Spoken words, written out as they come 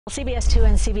CBS 2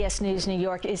 and CBS News New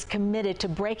York is committed to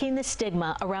breaking the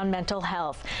stigma around mental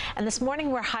health. And this morning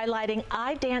we're highlighting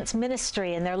iDance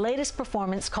Ministry and their latest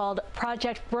performance called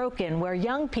Project Broken, where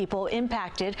young people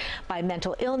impacted by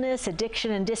mental illness,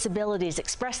 addiction, and disabilities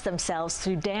express themselves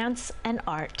through dance and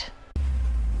art.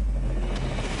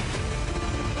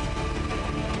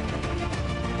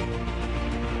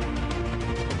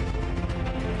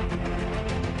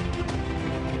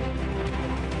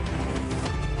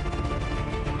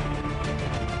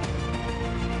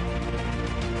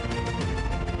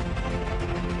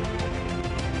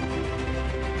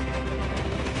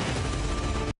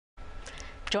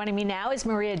 Joining me now is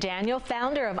Maria Daniel,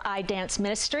 founder of iDance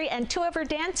Ministry, and two of her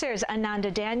dancers,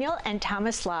 Ananda Daniel and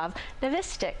Tomislav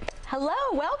Novistic. Hello,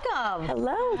 welcome.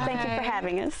 Hello, thank you for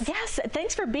having us. Yes,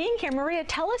 thanks for being here. Maria,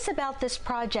 tell us about this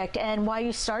project and why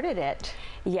you started it.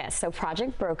 Yes, so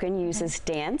Project Broken uses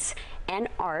dance and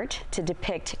art to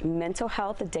depict mental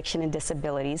health, addiction, and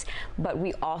disabilities, but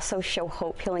we also show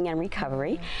hope, healing, and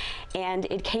recovery. And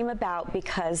it came about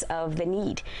because of the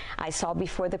need. I saw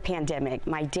before the pandemic,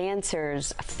 my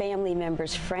dancers, family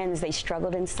members, friends, they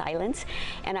struggled in silence,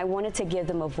 and I wanted to give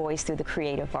them a voice through the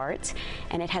creative arts.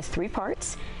 And it has three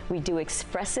parts. We do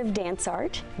expressive dance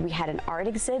art. We had an art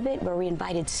exhibit where we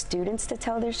invited students to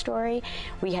tell their story.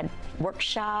 We had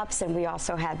workshops, and we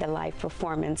also had the live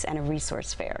performance and a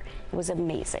resource fair. It was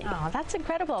amazing. Oh, that's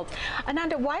incredible.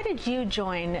 Ananda, why did you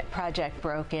join Project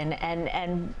Broken,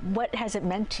 and what has it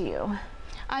meant to you?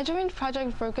 I joined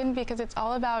Project Broken because it's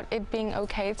all about it being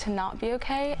okay to not be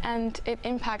okay, and it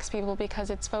impacts people because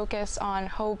it's focused on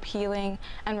hope, healing,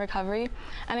 and recovery.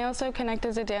 And I also connect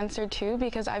as a dancer too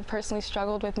because I've personally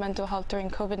struggled with mental health during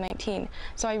COVID-19,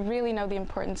 so I really know the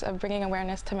importance of bringing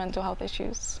awareness to mental health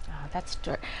issues. Oh, that's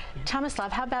true. Tomislav,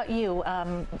 how about you?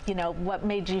 You know, what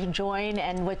made you join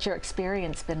and what's your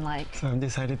experience been like? So I've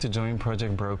decided to join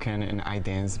Project Broken and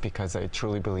iDance because I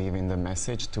truly believe in the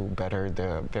message to better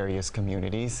the various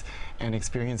communities. And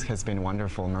experience has been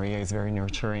wonderful. Maria is very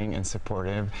nurturing and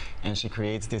supportive, and she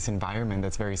creates this environment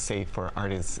that's very safe for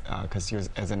artists because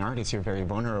as an artist you're very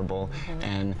vulnerable,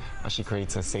 and she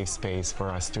creates a safe space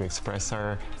for us to express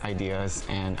our ideas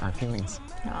and our feelings.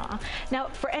 Aww. Now,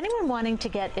 for anyone wanting to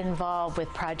get involved with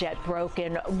Project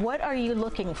Broken, what are you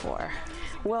looking for?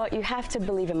 Well, you have to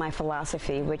believe in my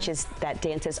philosophy, which is that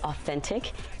dance is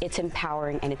authentic, it's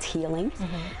empowering, and it's healing.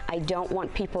 I don't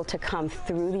want people to come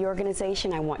through the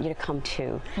organization, I want you to come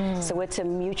to. So it's a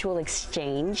mutual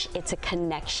exchange, it's a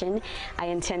connection. I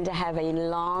intend to have a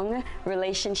long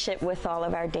relationship with all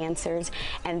of our dancers,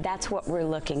 and that's what we're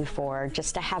looking for,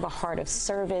 just to have a heart of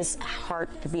service, a heart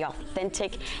to be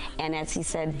authentic, and as he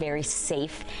said, very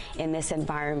safe in this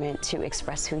environment to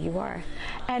express who you are.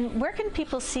 And where can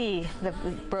people see the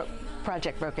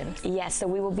Project Broken? Yes, so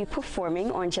we will be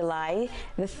performing on July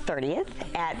the 30th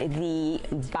at the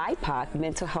BIPOC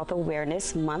Mental Health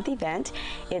Awareness Month event.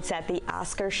 It's at the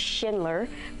Oscar Schindler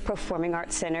Performing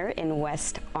Arts Center in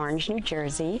West Orange, New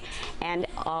Jersey. And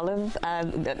all of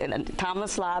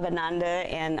Tomislav, Ananda,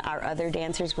 and our other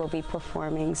dancers will be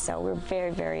performing, so we're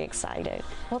very, very excited.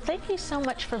 Well, thank you so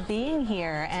much for being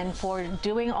here and for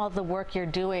doing all the work you're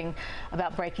doing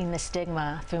about breaking the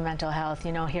stigma through mental health.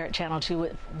 You know, here at Channel 2,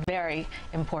 very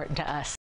important to us.